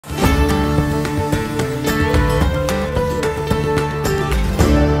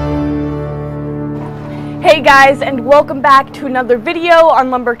Hey guys, and welcome back to another video on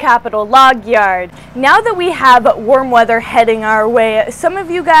Lumber Capital Log Yard. Now that we have warm weather heading our way, some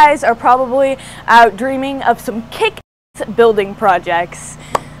of you guys are probably out dreaming of some kick-ass building projects.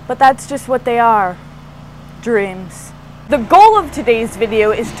 But that's just what they are, dreams. The goal of today's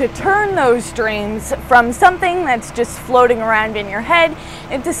video is to turn those dreams from something that's just floating around in your head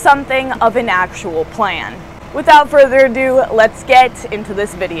into something of an actual plan. Without further ado, let's get into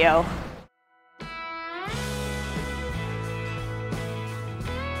this video.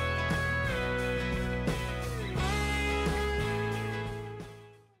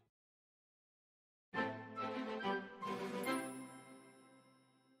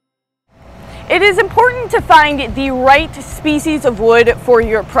 It is important to find the right species of wood for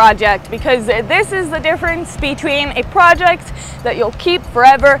your project, because this is the difference between a project that you'll keep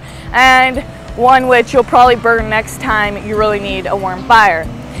forever and one which you'll probably burn next time you really need a warm fire.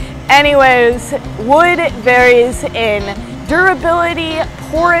 Anyways, wood varies in durability,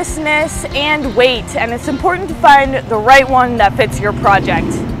 porousness, and weight, and it's important to find the right one that fits your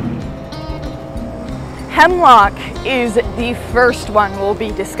project. Hemlock is the first one we'll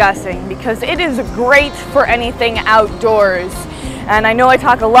be discussing because it is great for anything outdoors. And I know I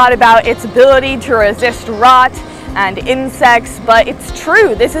talk a lot about its ability to resist rot and insects, but it's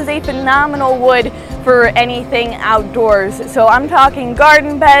true. This is a phenomenal wood for anything outdoors. So I'm talking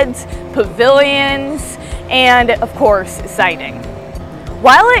garden beds, pavilions, and of course, siding.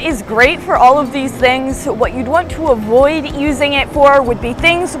 While it is great for all of these things, what you'd want to avoid using it for would be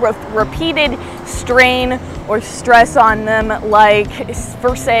things with repeated strain or stress on them, like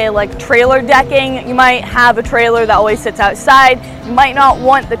for say like trailer decking. You might have a trailer that always sits outside. You might not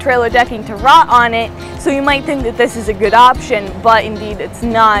want the trailer decking to rot on it, so you might think that this is a good option, but indeed it's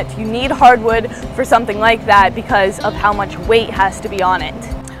not. You need hardwood for something like that because of how much weight has to be on it.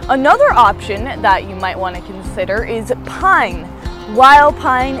 Another option that you might want to consider is pine. While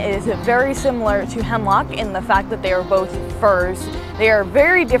pine is very similar to hemlock in the fact that they are both firs, they are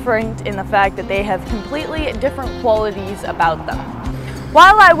very different in the fact that they have completely different qualities about them.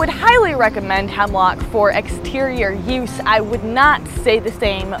 While I would highly recommend hemlock for exterior use, I would not say the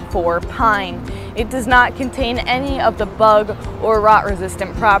same for pine. It does not contain any of the bug or rot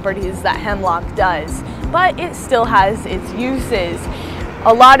resistant properties that hemlock does, but it still has its uses.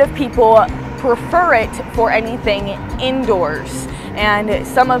 A lot of people prefer it for anything indoors, and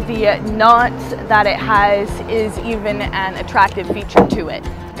some of the knots that it has is even an attractive feature to it.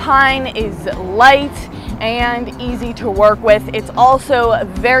 Pine is light and easy to work with. It's also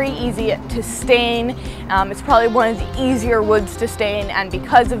very easy to stain. It's probably one of the easier woods to stain, and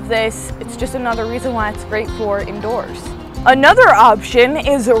because of this, it's just another reason why it's great for indoors. Another option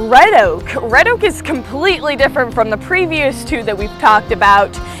is red oak. Red oak is completely different from the previous two that we've talked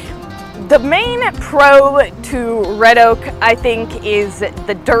about. The main pro to red oak, I think, is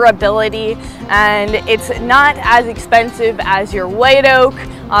the durability, and it's not as expensive as your white oak.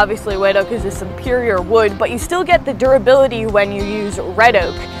 Obviously, white oak is a superior wood, but you still get the durability when you use red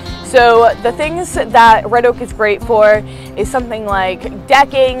oak. So the things that red oak is great for is something like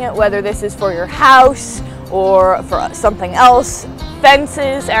decking, whether this is for your house or for something else,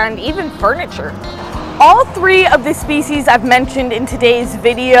 fences, and even furniture. All three of the species I've mentioned in today's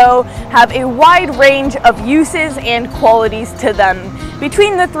video have a wide range of uses and qualities to them.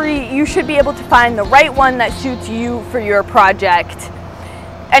 Between the three, you should be able to find the right one that suits you for your project.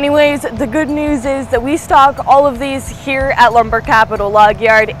 Anyways, the good news is that we stock all of these here at Lumber Capital Log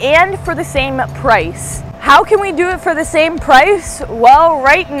Yard, and for the same price. How can we do it for the same price? Well,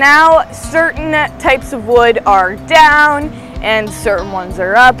 right now, certain types of wood are down and certain ones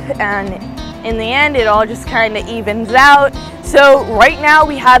are up, and in the end, it all just kind of evens out. So right now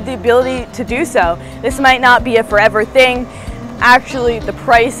we have the ability to do so. This might not be a forever thing. Actually, the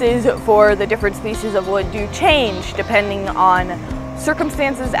prices for the different species of wood do change depending on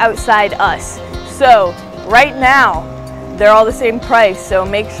circumstances outside us. So right now, they're all the same price. So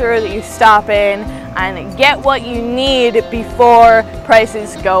make sure that you stop in and get what you need before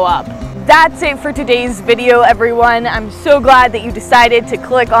prices go up. That's it for today's video, everyone. I'm so glad that you decided to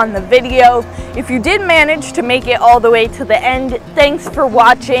click on the video. If you did manage to make it all the way to the end, thanks for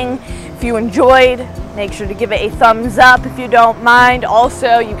watching. If you enjoyed, make sure to give it a thumbs up if you don't mind.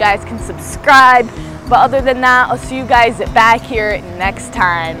 Also, you guys can subscribe. But other than that, I'll see you guys back here next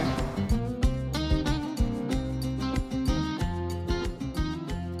time.